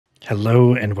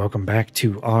Hello and welcome back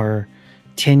to our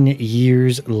 10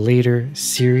 years later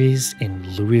series in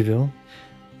Louisville.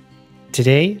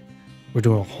 Today, we're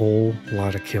doing a whole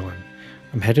lot of killing.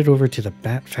 I'm headed over to the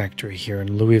Bat Factory here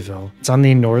in Louisville. It's on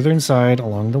the northern side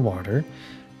along the water.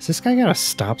 Has this guy got a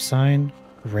stop sign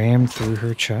rammed through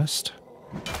her chest?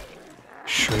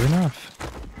 Sure enough.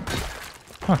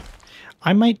 Huh.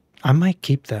 I might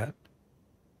keep that.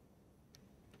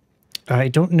 I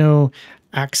don't know.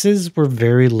 Axes were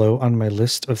very low on my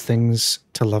list of things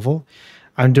to level.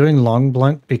 I'm doing long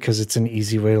blunt because it's an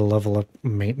easy way to level up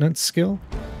maintenance skill.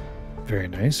 Very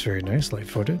nice,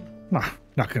 light-footed. Not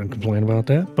going to complain about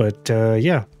that, but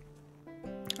yeah.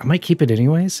 I might keep it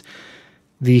anyways.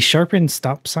 The sharpened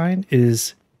stop sign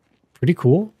is pretty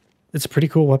cool. It's a pretty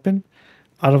cool weapon.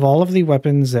 Out of all of the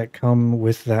weapons that come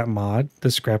with that mod,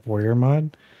 the Scrap Warrior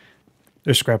mod,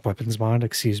 or Scrap Weapons mod,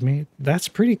 excuse me, that's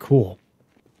pretty cool.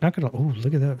 Not gonna. Oh,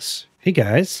 look at this. Hey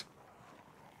guys,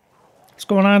 what's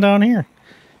going on down here?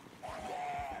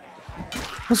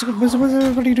 What's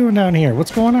everybody doing down here?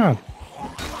 What's going on?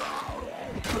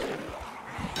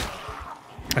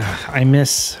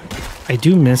 I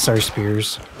do miss our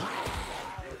spears.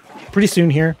 Pretty soon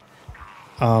here,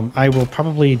 I will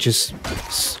probably just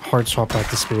hard swap out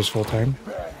the spears full time.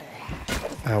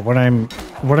 What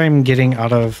I'm getting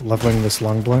out of leveling this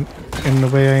long blunt in the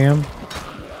way I am,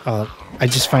 I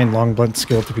just find long blunt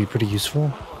skill to be pretty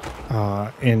useful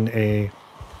in a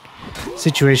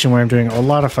situation where I'm doing a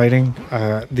lot of fighting.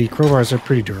 The crowbars are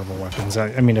pretty durable weapons.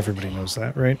 I mean, everybody knows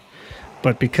that, right?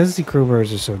 But because the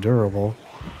crowbars are so durable,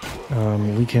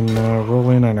 we can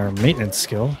roll in on our maintenance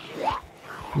skill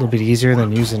a little bit easier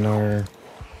than using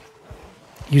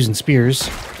spears.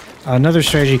 Another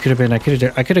strategy could have been I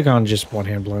could have gone just one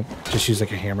hand blunt, just use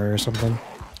like a hammer or something.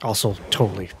 Also,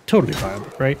 totally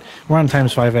viable, right? We're on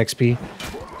times 5 XP.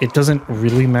 It doesn't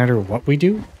really matter what we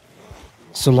do,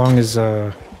 so long as,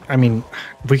 I mean,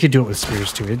 we could do it with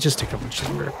spears too. It'd just take a bunch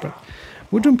longer, but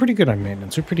we're doing pretty good on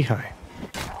maintenance. We're pretty high.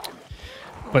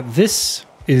 But this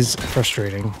is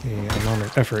frustrating, the amount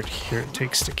of effort here it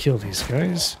takes to kill these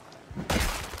guys.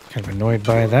 Kind of annoyed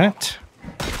by that.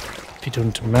 If you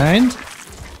don't mind,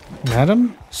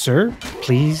 madam, sir,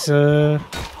 please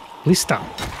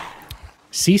stop.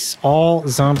 Cease all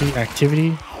zombie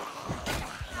activity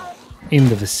in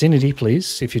the vicinity,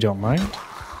 please, if you don't mind.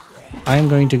 I am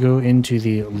going to go into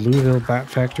the Louisville Bat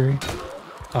Factory.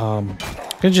 Gonna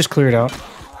just clear it out.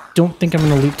 Don't think I'm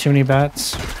gonna loot too many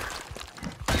bats.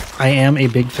 I am a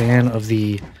big fan of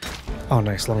the... Oh,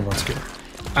 nice, long blunt skill.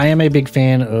 I am a big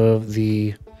fan of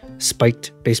the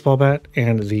spiked baseball bat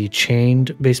and the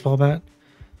chained baseball bat.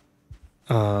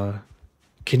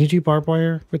 Can you do barbed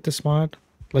wire with this mod?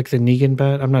 Like the Negan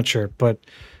bat? I'm not sure, but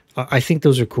I think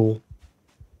those are cool.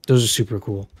 Those are super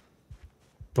cool.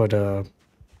 But, got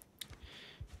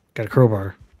a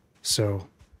crowbar. So,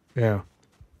 yeah.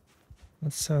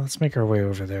 Let's make our way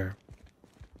over there.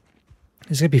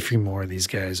 There's gonna be a few more of these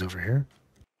guys over here.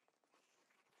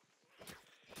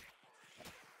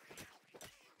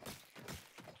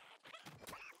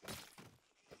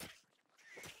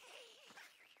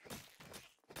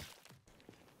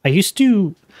 I used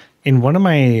to, in one of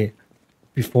my,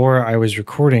 before I was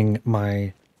recording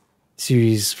my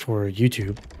series for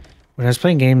YouTube, when I was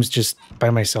playing games just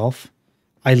by myself,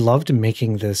 I loved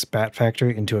making this Bat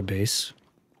Factory into a base.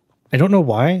 I don't know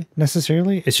why,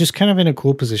 necessarily. It's just kind of in a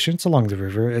cool position. It's along the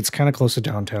river. It's kind of close to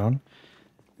downtown.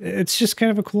 It's just kind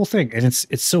of a cool thing, and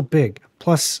it's so big.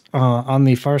 Plus, on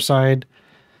the far side,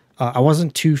 I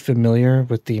wasn't too familiar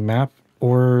with the map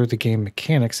or the game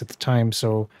mechanics at the time,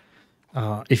 so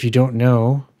if you don't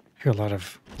know, I hear a lot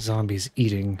of zombies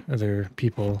eating other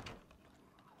people.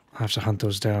 I'll have to hunt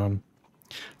those down.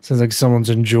 Sounds like someone's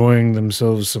enjoying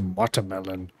themselves some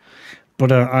watermelon.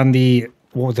 But on the,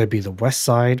 what would that be, the west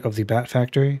side of the Bat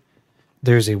Factory,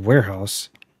 there's a warehouse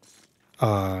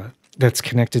that's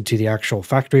connected to the actual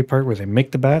factory part where they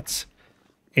make the bats.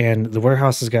 And the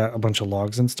warehouse has got a bunch of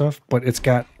logs and stuff, but it's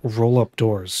got roll-up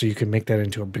doors, so you can make that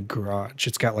into a big garage.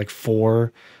 It's got like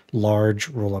 4 large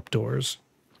roll-up doors.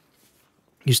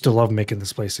 Used to love making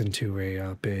this place into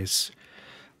a base.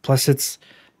 Plus, it's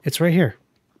right here.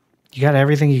 You got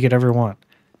everything you could ever want.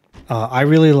 I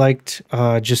really liked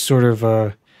just sort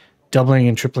of doubling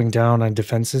and tripling down on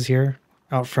defenses here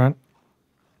out front,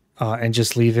 and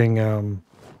just leaving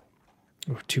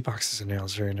 2 boxes of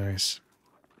nails. Very nice.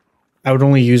 I would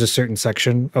only use a certain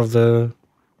section of the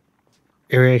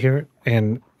area here,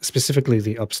 and specifically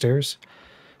the upstairs.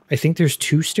 I think there's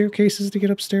 2 staircases to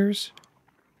get upstairs.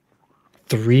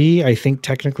 3, I think,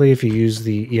 technically, if you use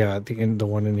the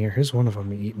one in here. Here's one of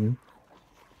them eating.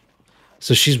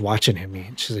 So she's watching him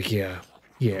eat. She's like, yeah,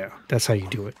 Yeah, that's how you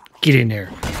do it. Get in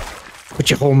there. Put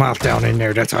your whole mouth down in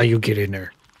there. That's how you get in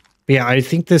there. But yeah, I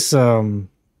think this the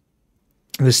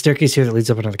staircase here that leads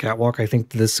up onto the catwalk, I think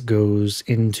this goes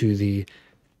into the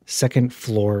second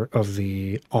floor of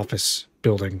the office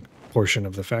building portion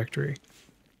of the factory.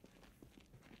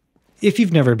 If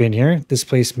you've never been here, this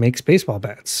place makes baseball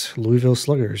bats, Louisville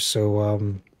Sluggers. So,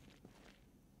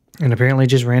 and apparently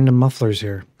just random mufflers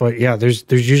here. But yeah, there's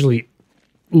usually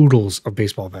oodles of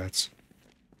baseball bats.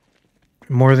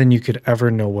 More than you could ever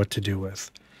know what to do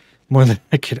with. More than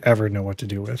I could ever know what to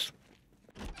do with.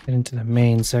 Get into the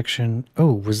main section.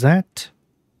 Oh, was that...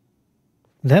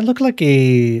 That looked like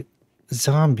a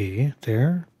zombie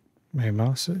there. My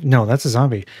mouse... No, that's a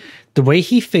zombie. The way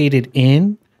he faded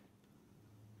in...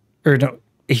 Or no,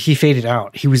 he faded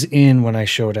out. He was in when I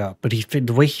showed up. But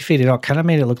the way he faded out kind of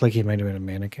made it look like he might have been a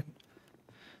mannequin.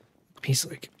 He's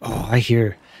like, oh, I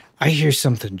hear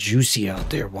something juicy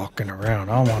out there walking around.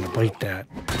 I want to bite that.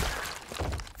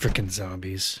 Freaking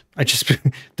zombies.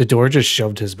 The door just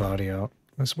shoved his body out.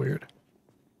 That's weird.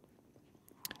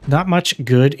 Not much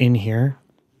good in here.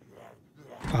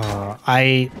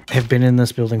 I have been in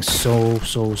this building so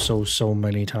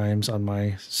many times on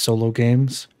my solo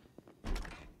games.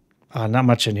 Not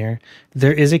much in here.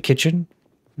 There is a kitchen.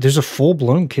 There's a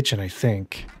full-blown kitchen, I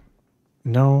think.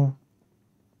 No.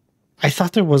 I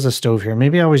thought there was a stove here.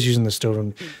 Maybe I was using the stove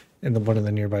in one of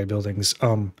the nearby buildings.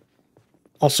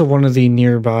 Also, one of the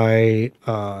nearby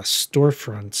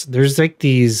storefronts. There's like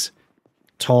these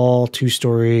tall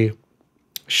 2-story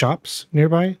shops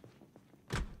nearby.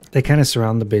 They kind of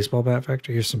surround the baseball bat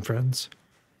factory. Here's some friends.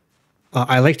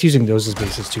 I liked using those as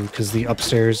bases too, because the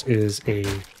upstairs is a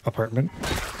apartment.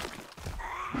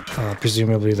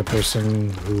 Presumably the person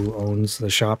who owns the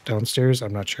shop downstairs.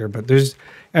 I'm not sure, but there's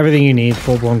everything you need: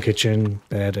 full-blown kitchen,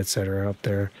 bed, etc. up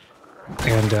there.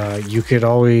 And you could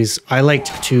always... I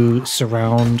liked to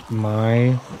surround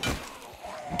my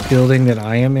building that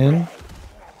I am in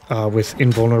with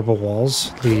invulnerable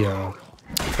walls, the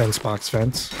fence box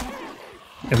fence.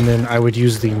 And then I would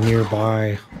use the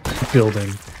nearby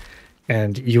building,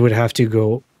 and you would have to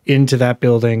go into that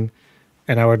building,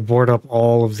 and I would board up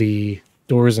all of the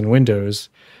doors and windows.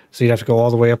 So you'd have to go all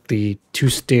the way up the 2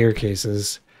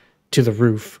 staircases to the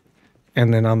roof,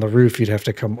 and then on the roof you'd have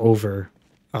to come over.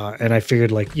 And I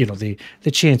figured, like, you know, the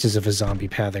chances of a zombie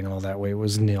pathing all that way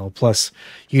was nil. Plus,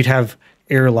 you'd have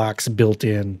airlocks built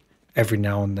in every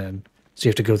now and then. So you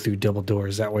have to go through double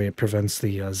doors. That way it prevents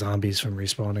the zombies from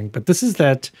respawning. But this is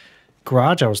that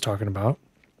garage I was talking about.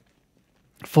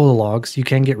 Full of logs. You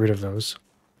can get rid of those.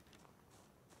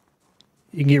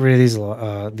 You can get rid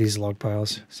of these log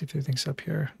piles. See if anything's up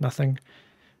here. Nothing.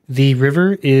 The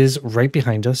river is right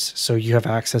behind us, so you have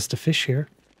access to fish here.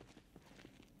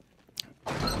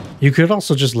 You could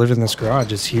also just live in this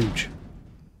garage. It's huge.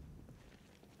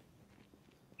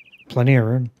 Plenty of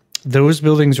room. Those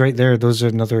buildings right there, those are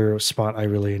another spot I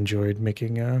really enjoyed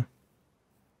making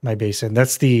my base in.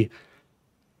 That's the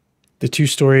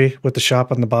 2-story with the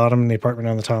shop on the bottom and the apartment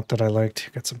on the top that I liked.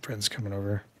 Got some friends coming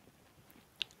over.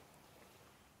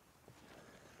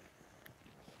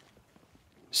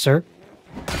 Sir?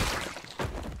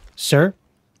 Sir?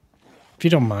 If you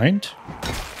don't mind,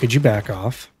 could you back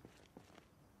off?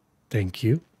 Thank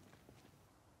you.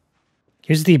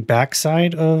 Here's the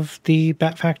backside of the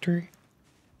bat factory.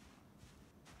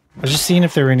 I was just seeing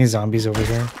if there were any zombies over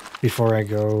here before I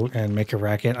go and make a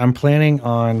racket. I'm planning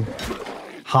on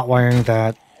hot wiring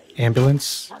that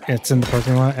ambulance. It's in the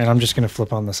parking lot, and I'm just going to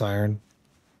flip on the siren.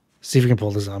 See if we can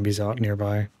pull the zombies out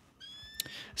nearby.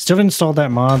 Still haven't installed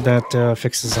that mod that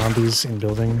fixes zombies in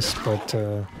buildings, but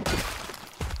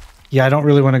yeah, I don't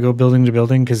really want to go building to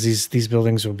building because these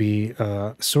buildings will be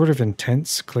sort of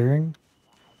intense clearing.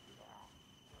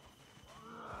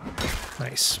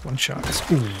 Nice. One shots.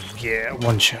 Ooh, yeah,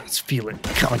 one shots. Feel it.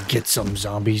 Come and get some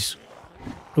zombies.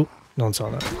 Oh, no one saw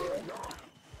that.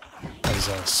 That was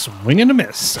a swing and a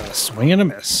miss. A swing and a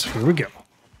miss. Here we go.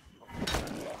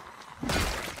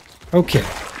 Okay.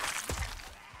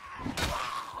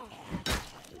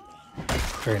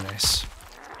 Very nice.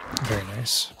 Very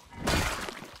nice.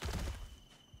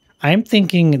 I'm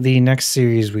thinking the next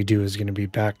series we do is going to be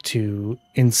back to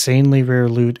insanely rare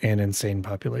loot and insane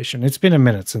population. It's been a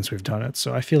minute since we've done it,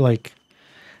 so I feel like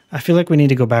we need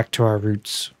to go back to our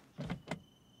roots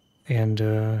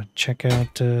and check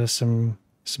out some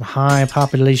high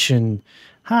population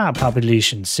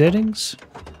settings.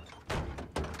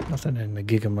 Nothing in the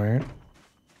Gigamart.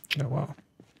 Oh well.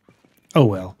 Oh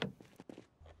well.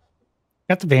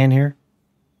 Got the van here.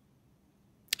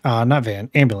 Not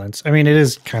van, ambulance. I mean, it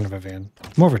is kind of a van.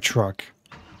 More of a truck.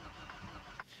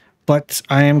 But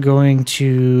I am going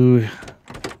to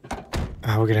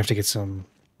We're gonna have to get some.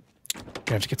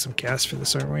 Gonna have to get some gas for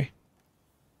this, aren't we?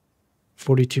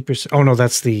 42%. Oh no,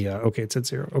 that's the. Okay, it's at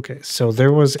 0. Okay, so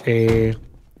there was a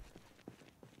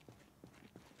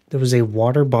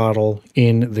water bottle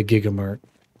in the Gigamart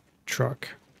truck.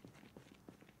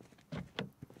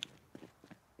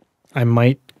 I'm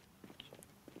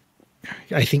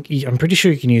pretty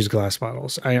sure you can use glass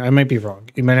bottles. I might be wrong.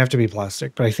 It might have to be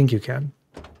plastic, but I think you can.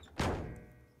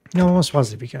 No, I'm almost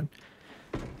positive you can.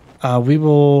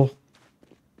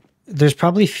 There's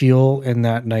probably fuel in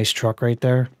that nice truck right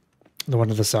there. The one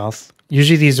to the south.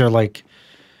 Usually these are like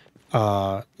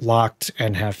locked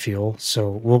and have fuel. So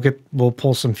we'll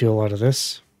pull some fuel out of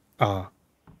this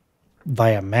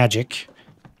via magic.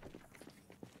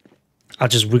 I'll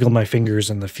just wiggle my fingers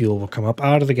and the fuel will come up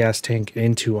out of the gas tank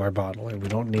into our bottle. And we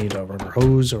don't need a rubber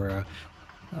hose or a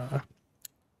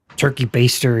turkey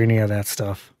baster or any of that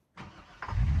stuff.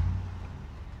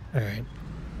 All right.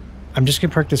 I'm just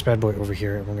going to park this bad boy over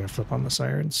here and we're going to flip on the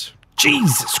sirens.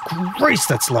 Jesus Christ,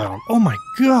 that's loud. Oh my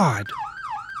God.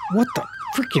 What the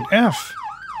freaking F?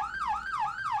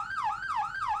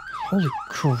 Holy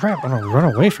crap. I'm going to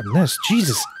run away from this.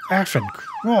 Jesus effing.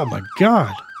 Oh my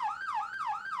God.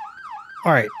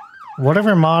 All right,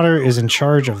 whatever modder is in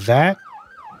charge of that,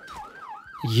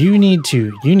 you need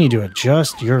to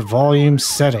adjust your volume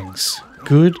settings.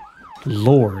 Good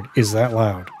Lord, is that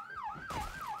loud?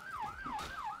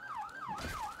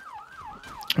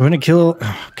 I'm gonna kill.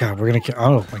 Oh God, we're gonna kill.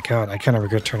 Oh my God, I kind of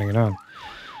regret turning it on.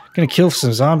 Gonna kill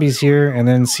some zombies here and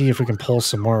then see if we can pull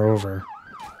some more over.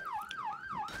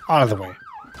 Out of the way.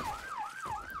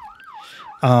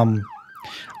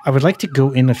 I would like to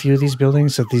go in a few of these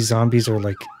buildings so these zombies are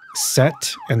like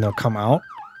set and they'll come out.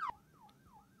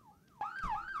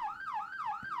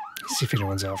 See if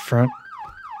anyone's out front.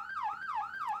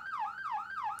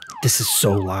 This is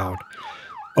so loud.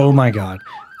 Oh my God.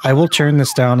 I will turn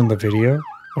this down in the video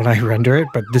when I render it,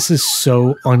 but this is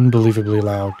so unbelievably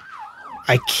loud.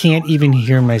 I can't even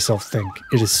hear myself think.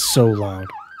 It is so loud.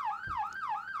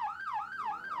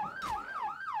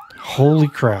 Holy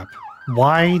crap.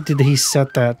 Why did he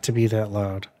set that to be that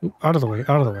loud? Ooh, out of the way,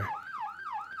 out of the way.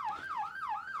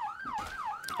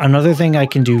 Another thing I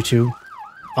can do too,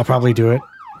 I'll probably do it.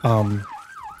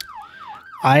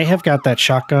 I have got that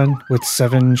shotgun with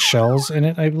 7 shells in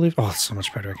it, I believe. Oh, it's so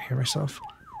much better. I can hear myself.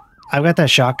 I've got that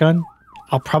shotgun.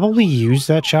 I'll probably use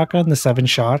that shotgun, the 7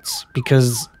 shots,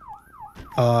 because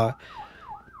I'm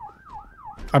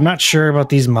not sure about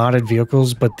these modded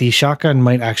vehicles, but the shotgun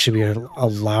might actually be a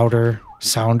louder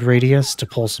sound radius to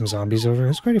pull some zombies over.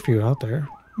 There's quite a few out there.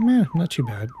 Meh, not too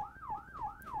bad.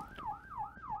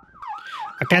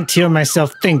 I can't hear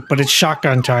myself think, but it's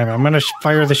shotgun time. I'm gonna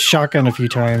fire the shotgun a few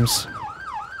times.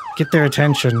 Get their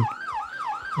attention.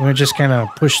 I'm gonna just kind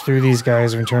of push through these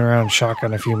guys and turn around and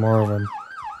shotgun a few more of them.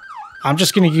 I'm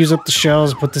just gonna use up the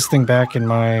shells, put this thing back in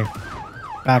my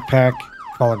backpack.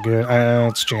 Call it good.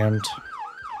 It's jammed.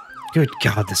 Good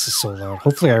God, this is so loud.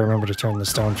 Hopefully I remember to turn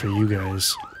this down for you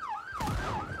guys.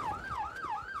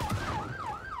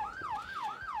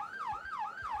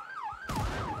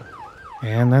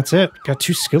 And that's it. Got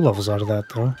 2 skill levels out of that,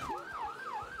 though.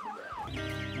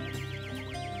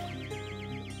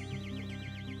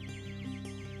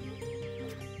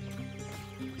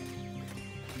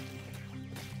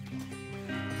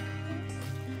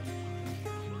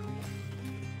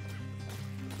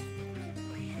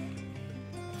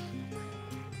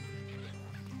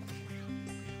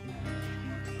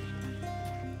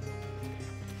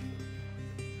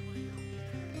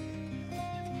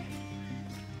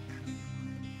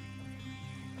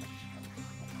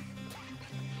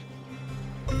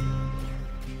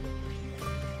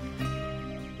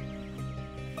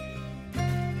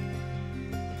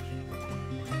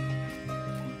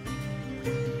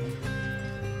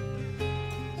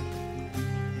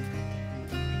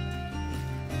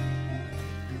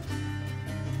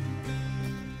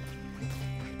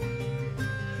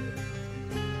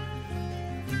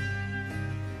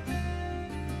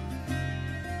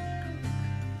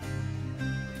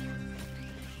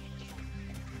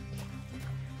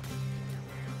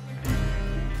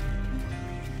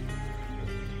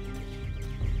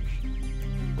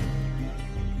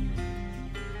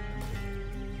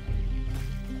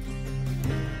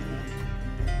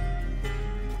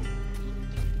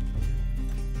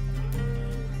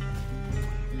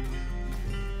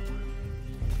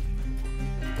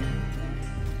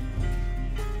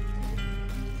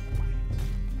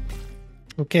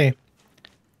 Okay.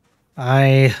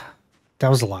 That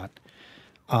was a lot.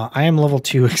 I am level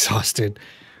 2 exhausted.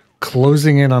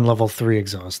 Closing in on level 3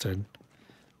 exhausted.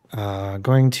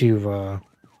 Going to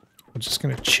We're just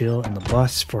going to chill in the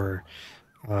bus for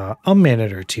a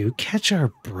minute or two, catch our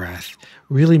breath,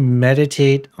 really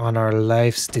meditate on our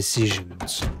life's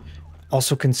decisions.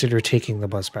 Also consider taking the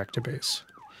bus back to base.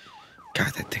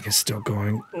 God, that thing is still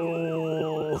going.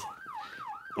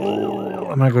 Oh,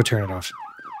 I'm going to go turn it off.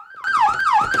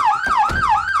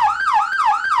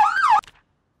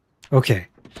 Okay.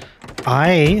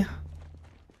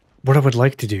 What I would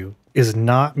like to do is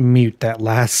not mute that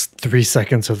last 3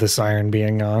 seconds of the siren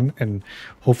being on, and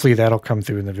hopefully that'll come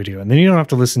through in the video. And then you don't have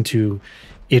to listen to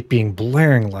it being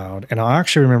blaring loud. And I'll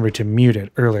actually remember to mute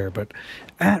it earlier, but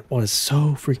that was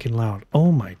so freaking loud.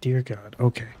 Oh my dear God.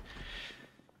 Okay.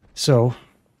 So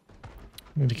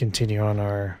I'm going to continue on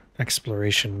our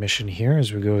exploration mission here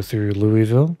as we go through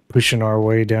Louisville, pushing our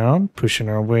way down, pushing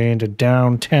our way into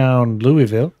downtown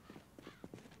Louisville.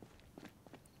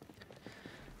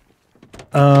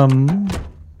 I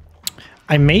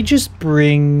may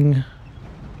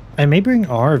bring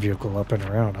our vehicle up and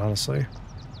around, honestly.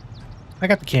 I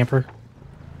got the camper.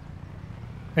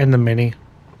 And the Mini.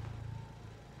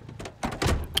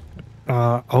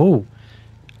 Oh.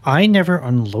 I never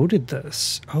unloaded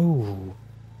this. Oh.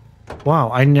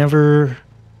 Wow,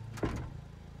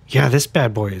 yeah, this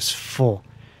bad boy is full.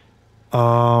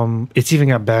 It's even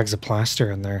got bags of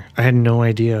plaster in there. I had no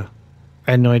idea.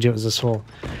 I had no idea it was this full.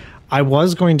 I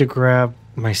was going to grab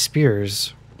my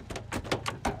spears,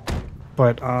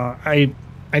 but I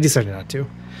decided not to.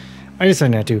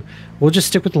 We'll just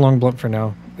stick with the long blunt for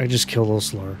now. I just kill a little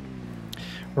slower.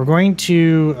 We're going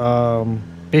to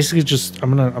basically just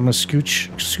I'm gonna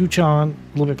scooch on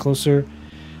a little bit closer.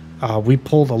 We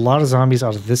pulled a lot of zombies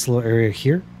out of this little area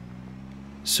here,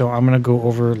 so I'm gonna go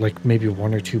over like maybe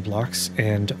 1 or 2 blocks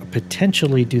and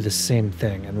potentially do the same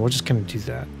thing, and we're just gonna do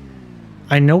that.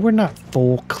 I know we're not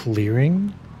full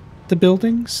clearing the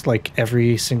buildings like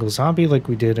every single zombie like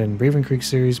we did in Raven Creek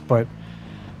series, but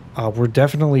we're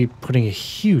definitely putting a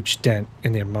huge dent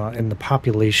in the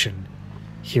population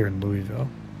here in Louisville.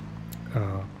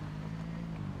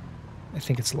 I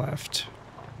think it's left.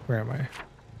 Where am I?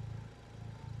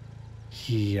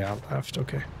 Yeah, left.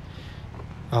 Okay.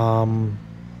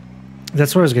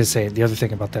 That's what I was gonna say. The other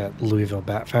thing about that Louisville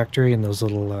Bat Factory and those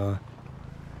little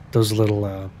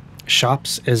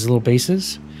shops as little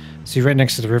bases. So you're right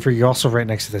next to the river. You're also right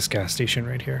next to this gas station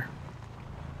right here,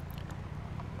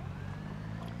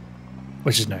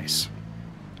 which is nice.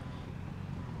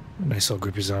 Nice little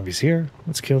group of zombies here.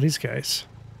 Let's kill these guys.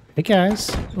 Hey guys,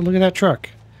 oh, look at that truck.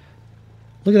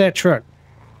 Look at that truck.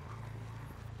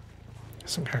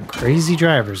 Some kind of crazy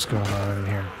drivers going on in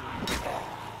here.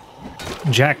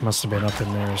 Jack must have been up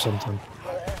in there or something.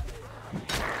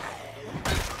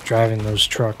 Driving those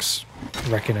trucks,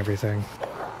 wrecking everything.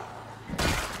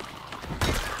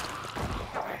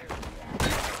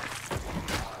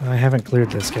 I haven't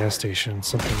cleared this gas station.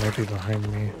 Something might be behind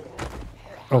me.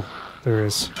 Oh, there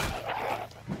is.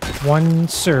 One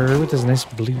sir with his nice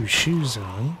blue shoes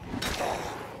on.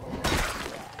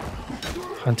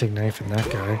 Hunting knife and that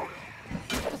guy.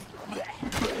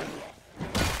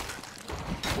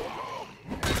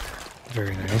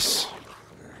 Very nice.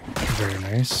 Very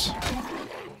nice.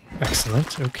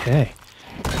 Excellent. Okay.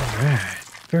 Alright.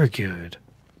 Very good.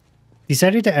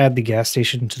 Decided to add the gas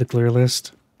station to the clear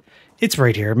list. It's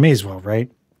right here. May as well, right?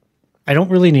 I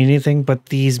don't really need anything, but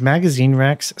these magazine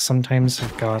racks sometimes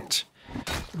have got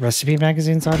recipe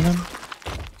magazines on them.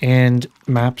 And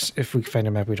maps, if we find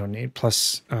a map we don't need.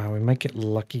 Plus, we might get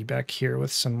lucky back here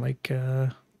with some, like,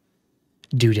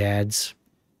 doodads.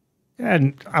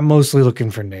 And I'm mostly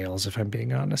looking for nails, if I'm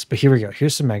being honest. But here we go.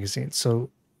 Here's some magazines. So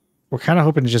we're kind of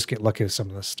hoping to just get lucky with some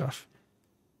of this stuff.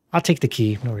 I'll take the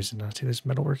key. No reason not to. There's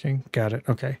metalworking. Got it.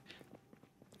 Okay.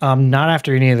 Not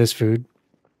after any of this food.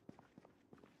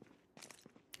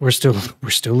 We're still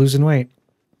losing weight.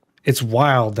 It's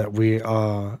wild that we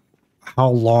how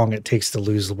long it takes to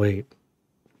lose weight.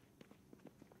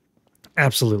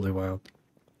 Absolutely wild.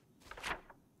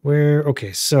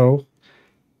 Okay, so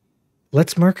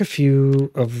let's mark a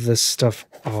few of this stuff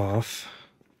off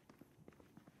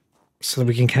so that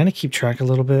we can kind of keep track a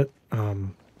little bit.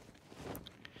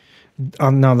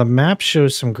 Now the map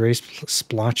shows some gray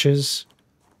splotches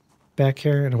back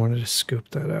here, and I wanted to scope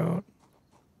that out.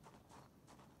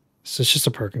 So it's just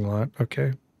a parking lot.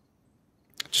 Okay.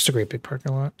 Just a great big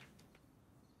parking lot.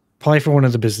 Probably for one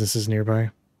of the businesses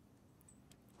nearby.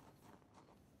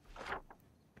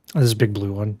 This is a big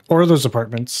blue one. Or those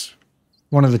apartments.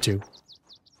 One of the two.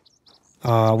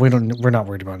 We're not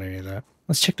worried about any of that.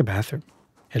 Let's check the bathroom.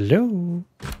 Hello.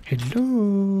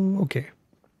 Hello. Okay.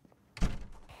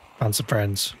 Found some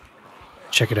friends.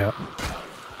 Check it out.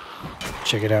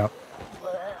 Check it out.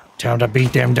 Time to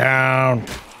beat them down.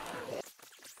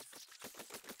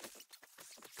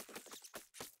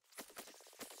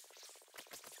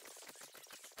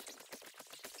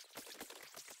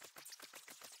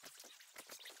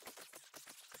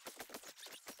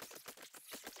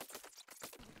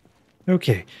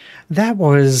 Okay, that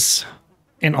was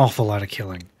an awful lot of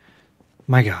killing.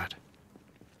 My God.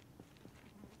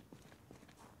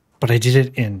 But I did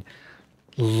it in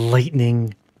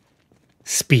lightning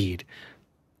speed.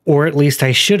 Or at least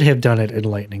I should have done it in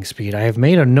lightning speed. I have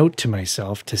made a note to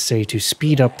myself to say to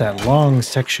speed up that long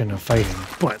section of fighting,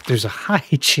 but there's a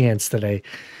high chance that I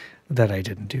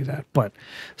didn't do that. But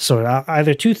so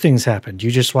either two things happened.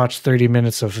 You just watched 30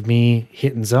 minutes of me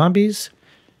hitting zombies,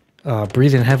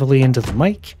 breathing heavily into the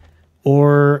mic,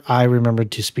 or I remembered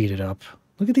to speed it up.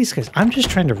 Look at these guys. I'm just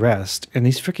trying to rest, and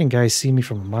these freaking guys see me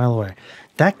from a mile away.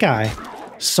 That guy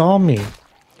saw me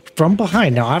from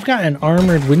behind. Now, I've got an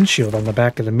armored windshield on the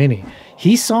back of the Mini.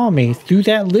 He saw me through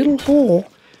that little hole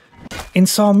and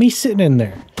saw me sitting in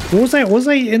there. What was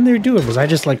I in there doing? Was I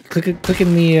just like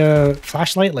clicking the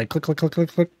flashlight, like click, click, click, click,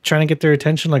 click, trying to get their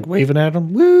attention, like waving at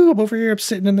them? Woo, I'm over here, I'm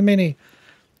sitting in the Mini.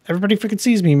 Everybody freaking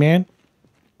sees me, man.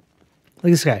 Look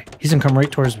at this guy. He's gonna come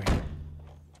right towards me.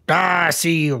 Ah, I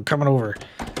see you coming over.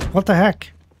 What the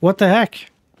heck? What the heck?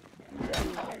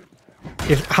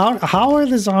 How are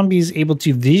the zombies able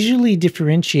to visually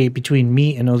differentiate between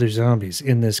me and other zombies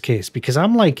in this case? Because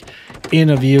I'm like in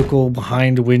a vehicle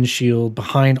behind a windshield,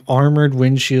 behind armored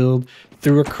windshield,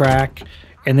 through a crack,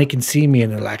 and they can see me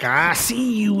and they're like, I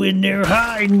see you in there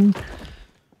hiding.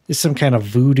 It's some kind of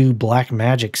voodoo black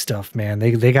magic stuff, man.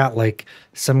 They got like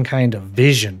some kind of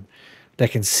vision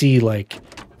that can see like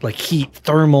heat,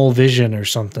 thermal vision or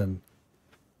something.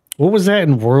 What was that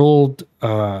in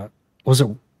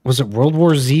was it World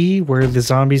War Z where the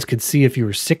zombies could see if you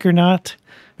were sick or not?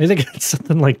 Maybe they got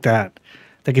something like that.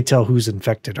 They could tell who's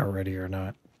infected already or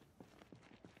not.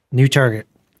 New target.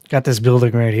 Got this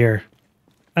building right here.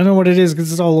 I don't know what it is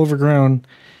because it's all overgrown.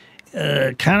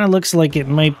 Kind of looks like it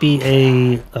might be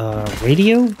a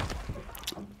radio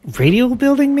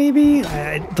building, maybe?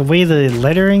 The way the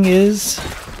lettering is.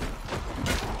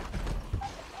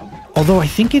 Although I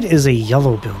think it is a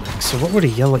yellow building. So what would a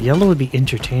yellow would be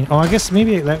entertaining? Oh, I guess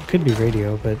maybe that could be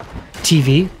radio, but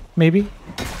TV, maybe?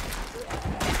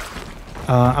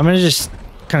 I'm going to just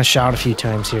kind of shout a few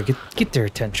times here. Get their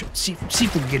attention. See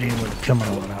if we can get anyone coming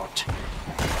on out.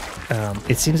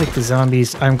 It seems like the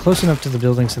zombies... I'm close enough to the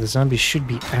building, so the zombies should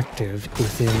be active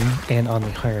within and on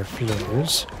the higher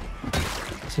floors.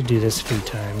 So do this a few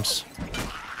times.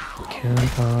 Come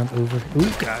on over.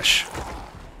 Oh, gosh.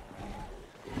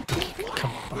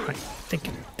 Come up behind.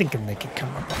 Thinking they could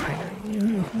come up behind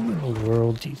you. Who in the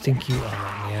world do you think you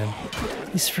are, man?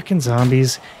 These freaking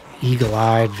zombies,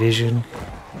 eagle-eyed vision,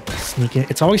 sneaking.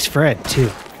 It's always Fred too.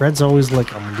 Fred's always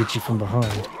like, I'm gonna get you from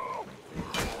behind.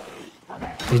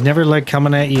 He's never like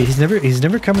coming at you. He's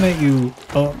never coming at you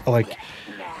like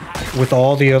with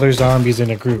all the other zombies in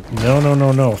a group.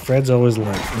 No. Fred's always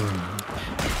like,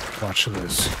 watch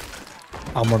this.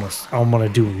 I'm gonna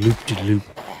do a loop-de-loop.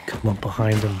 Come up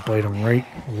behind him, bite him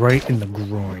right in the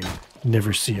groin.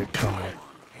 Never see it coming.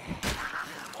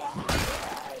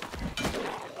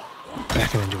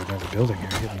 Backing into another building here,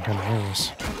 getting kind of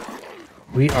nervous.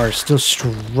 We are still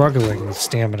struggling with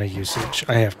stamina usage.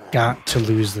 I have got to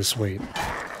lose this weight.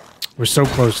 We're so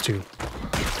close to.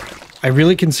 I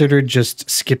really considered just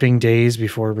skipping days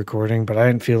before recording, but I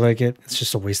didn't feel like it. It's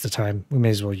just a waste of time. We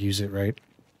may as well use it, right?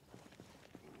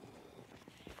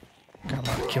 Got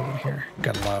a lot of killing here. We're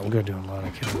gonna do a lot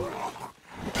of killing.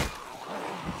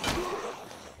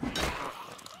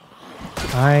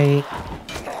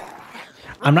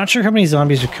 I'm not sure how many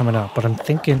zombies are coming out, but I'm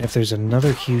thinking if there's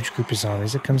another huge group of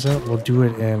zombies that comes out, we'll do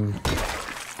it in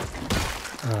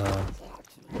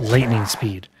lightning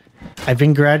speed. I've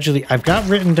got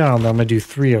written down that I'm gonna do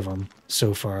 3 of them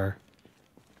so far.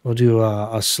 We'll do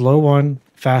a slow one,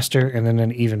 faster, and then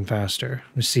an even faster.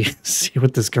 Let's see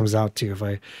what this comes out to if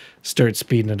I start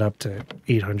speeding it up to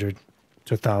 800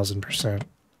 to 1,000%.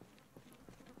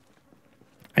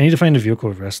 I need to find a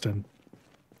vehicle to rest in.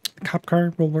 A cop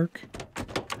car will work.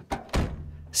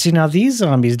 See, now these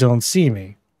zombies don't see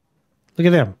me. Look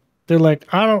at them. They're like,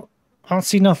 I don't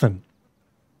see nothing.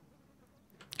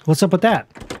 What's up with that?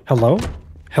 Hello?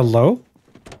 Hello?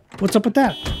 What's up with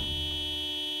that?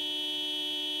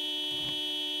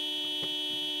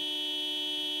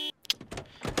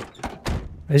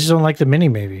 I just don't like the Mini,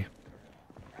 maybe.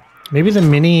 Maybe the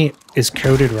Mini is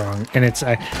coded wrong, and it's...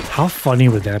 how funny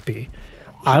would that be?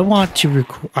 I want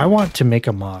to make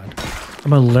a mod.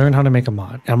 I'm going to learn how to make a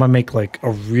mod. I'm going to make, like,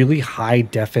 a really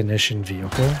high-definition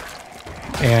vehicle.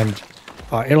 And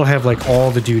it'll have, like,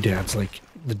 all the doodads. Like,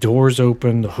 the doors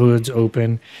open, the hood's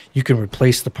open. You can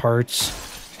replace the parts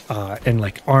and,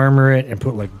 like, armor it and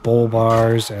put, like, bull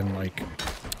bars and, like,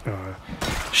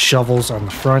 shovels on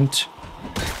the front.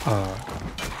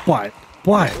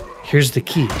 But here's the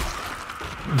key.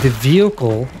 the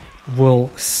vehicle will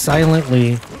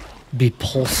silently be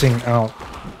pulsing out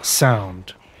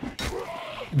sound.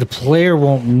 The player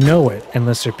won't know it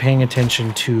unless they're paying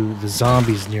attention to the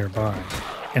zombies nearby.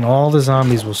 And all the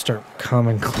zombies will start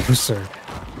coming closer.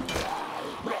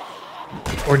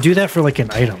 Or do that for like an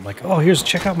item. Like, oh,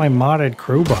 check out my modded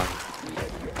crowbar.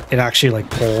 It actually like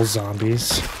pulls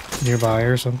zombies nearby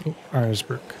or something.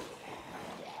 Irisburg.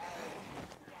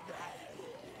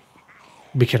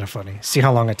 Be kind of funny. See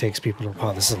how long it takes people to...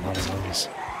 Wow, this is a lot of zombies.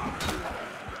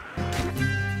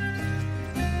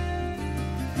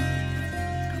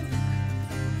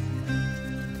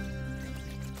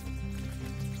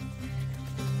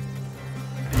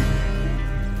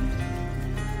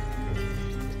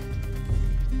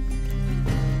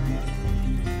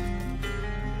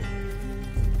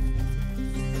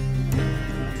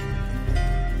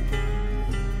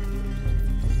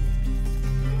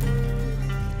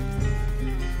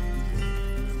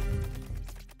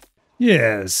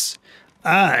 Yes,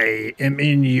 I am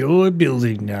in your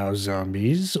building now,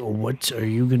 zombies. What are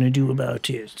you gonna do about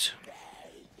it?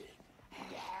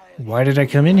 Why did I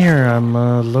come in here? I'm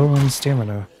low on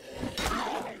stamina.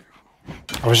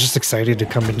 I was just excited to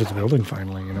come into the building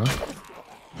finally, you know?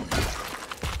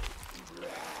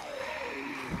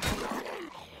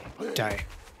 Die.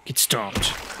 Get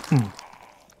stomped.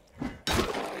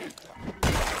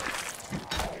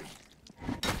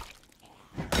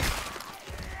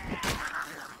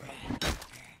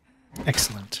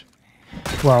 Excellent.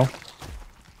 Well,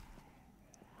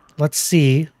 let's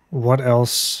see what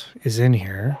else is in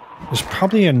here. There's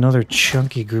probably another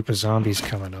chunky group of zombies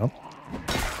coming up.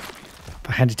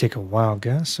 I had to take a wild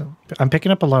guess. So I'm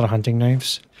picking up a lot of hunting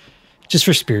knives. Just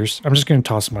for spears. I'm just going to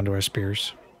toss them onto our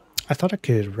spears. I thought I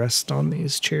could rest on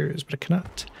these chairs, but I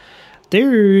cannot.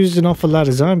 There's an awful lot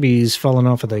of zombies falling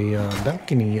off of the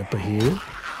balcony up here.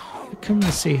 They're coming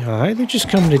to say hi. They're just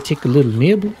coming to take a little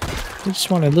nibble. They just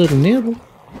want a little nibble.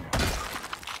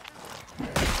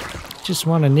 Just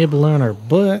want to nibble on our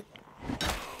butt.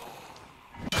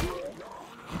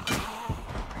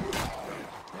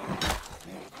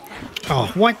 Oh,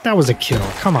 what? That was a kill.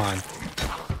 Come on.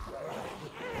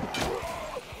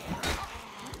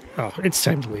 Oh, it's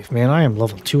time to leave, man. I am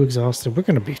level 2 exhausted. We're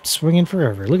going to be swinging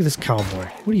forever. Look at this cowboy.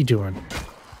 What are you doing?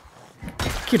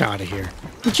 Get out of here.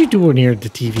 What you doing here at the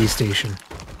TV station?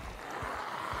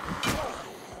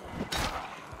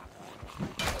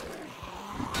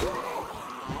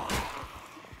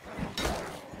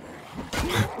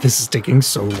 This is taking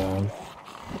so long.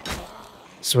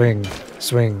 Swing,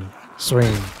 swing,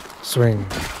 swing, swing,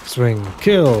 swing,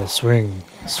 kill, swing,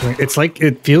 swing. It's like,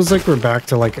 it feels like we're back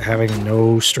to like having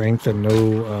no strength and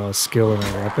no skill in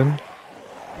our weapon.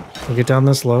 We'll get down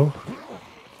this low.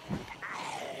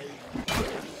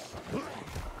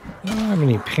 I don't have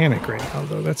any panic right now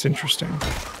though, that's interesting.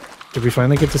 Did we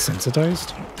finally get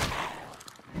desensitized?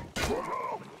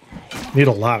 Need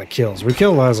a lot of kills. We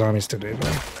killed a lot of zombies today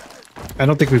though. I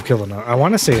don't think we've killed enough. I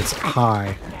want to say it's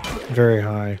high. Very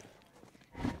high.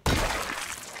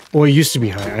 Well, it used to be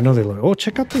high. I know they look... Oh,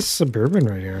 check out this Suburban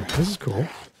right here. This is cool.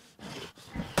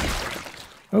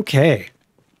 Okay.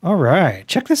 All right.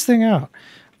 Check this thing out.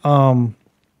 I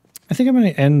think I'm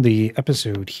going to end the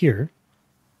episode here.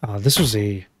 This was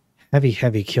a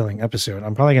heavy killing episode.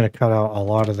 I'm probably going to cut out a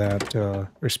lot of that,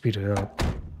 or speed it up.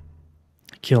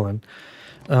 Killing.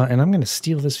 And I'm going to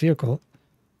steal this vehicle.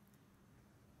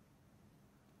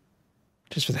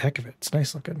 Just for the heck of it. It's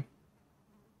nice looking.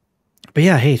 But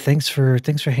yeah, hey, thanks for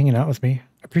hanging out with me.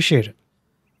 I appreciate it.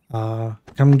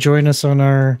 Come join us on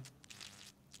our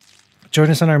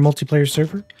multiplayer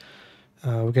server.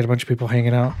 We got a bunch of people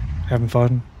hanging out, having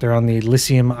fun. They're on the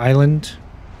Elysium Island,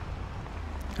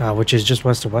 which is just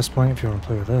west of West Point if you want to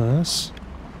play with us.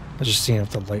 I was just seeing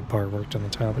if the light bar worked on the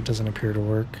top. It doesn't appear to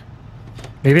work.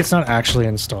 Maybe it's not actually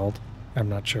installed. I'm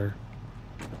not sure.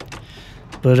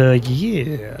 But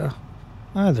yeah.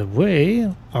 Either way,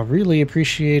 I really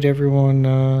appreciate everyone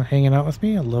hanging out with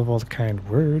me. I love all the kind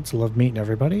words. Love meeting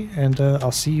everybody. And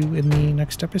I'll see you in the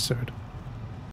next episode.